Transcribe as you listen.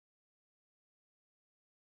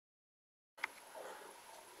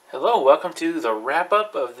Hello, welcome to the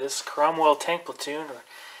wrap-up of this Cromwell tank platoon or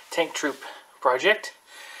tank troop project.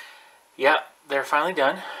 Yeah, they're finally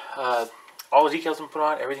done. All the decals have been put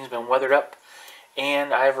on, everything's been weathered up,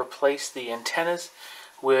 and I've replaced the antennas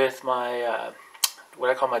with my what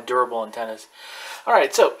I call my durable antennas.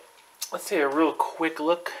 Alright, so let's take a real quick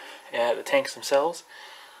look at the tanks themselves.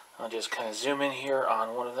 I'll just kind of zoom in here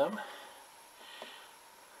on one of them.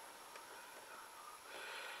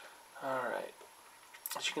 Alright.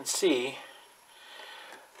 As you can see,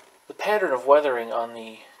 the pattern of weathering on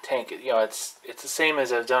the tank, it's the same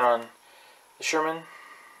as I've done on the Sherman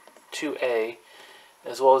 2A,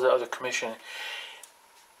 as well as the other commission.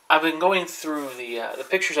 I've been going through the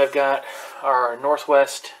pictures I've got are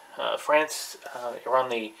northwest France, around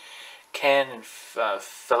the Caen and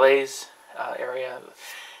Falaise area,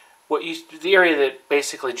 the area that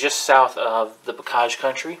basically just south of the Bocage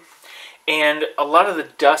country. And a lot of the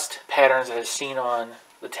dust patterns that I've seen on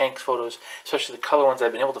the tank photos, especially the color ones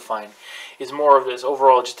I've been able to find, is more of this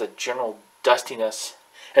overall just a general dustiness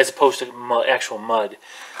as opposed to actual mud.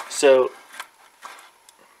 So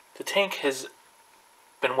the tank has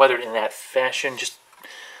been weathered in that fashion, just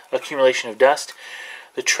accumulation of dust.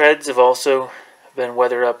 The treads have also been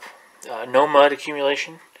weathered up, no mud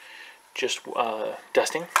accumulation, just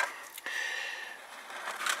dusting.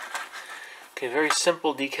 Okay, very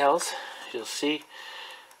simple decals. You'll see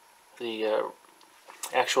the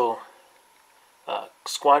actual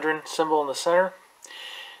squadron symbol in the center,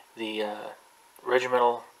 the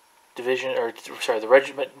regimental division, or sorry, the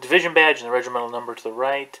regiment division badge and the regimental number to the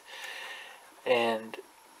right, and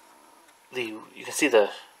you can see the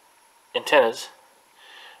antennas.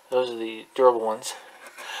 Those are the durable ones.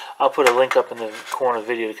 I'll put a link up in the corner of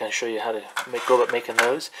the video to kind of show you how to go about making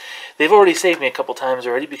those. They've already saved me a couple times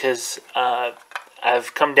already because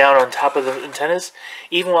I've come down on top of the antennas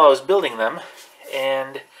even while I was building them,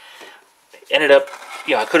 and ended up,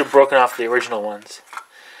 I could have broken off the original ones.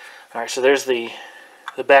 Alright, so there's the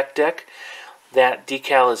back deck. That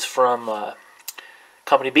decal is from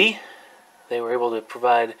Company B. They were able to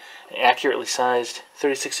provide an accurately sized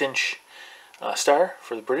 36-inch star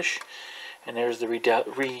for the British. And there's the rear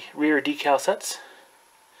decal sets.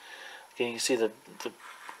 Again, you can see the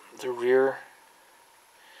rear.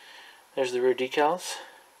 There's the rear decals.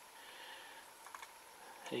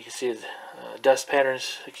 And you can see the dust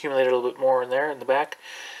patterns accumulated a little bit more in there in the back.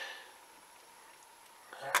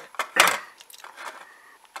 Alright.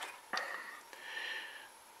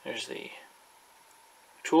 There's the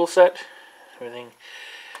tool set, everything.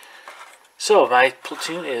 So my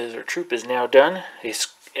platoon or troop is now done.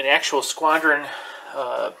 An actual squadron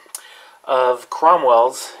of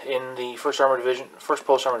Cromwells in the 1st Armored Division, 1st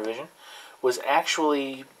Polish Armored Division, was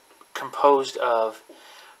actually composed of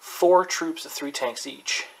 4 troops of 3 tanks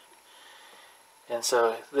each. And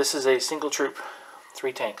so this is a single troop,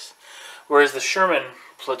 3 tanks. Whereas the Sherman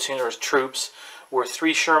platoon or troops were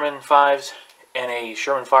 3 Sherman 5s and a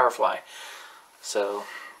Sherman Firefly. So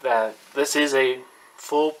this is a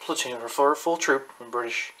full platoon or full troop in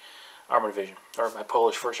British Armored Division, or my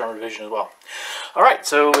Polish 1st Armored Division as well. Alright,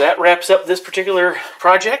 so that wraps up this particular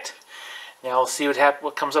project. Now we'll see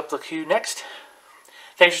what comes up the queue next.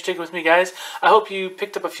 Thanks for sticking with me, guys. I hope you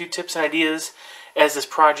picked up a few tips and ideas as this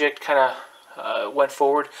project kind of went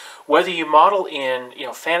forward. Whether you model in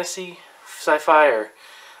fantasy, sci-fi, or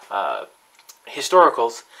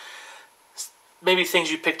historicals, maybe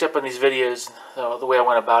things you picked up on these videos, the way I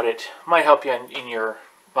went about it, might help you in your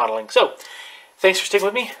modeling. So, thanks for sticking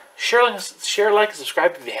with me. Share, like, and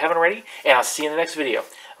subscribe if you haven't already, and I'll see you in the next video.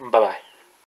 Bye-bye.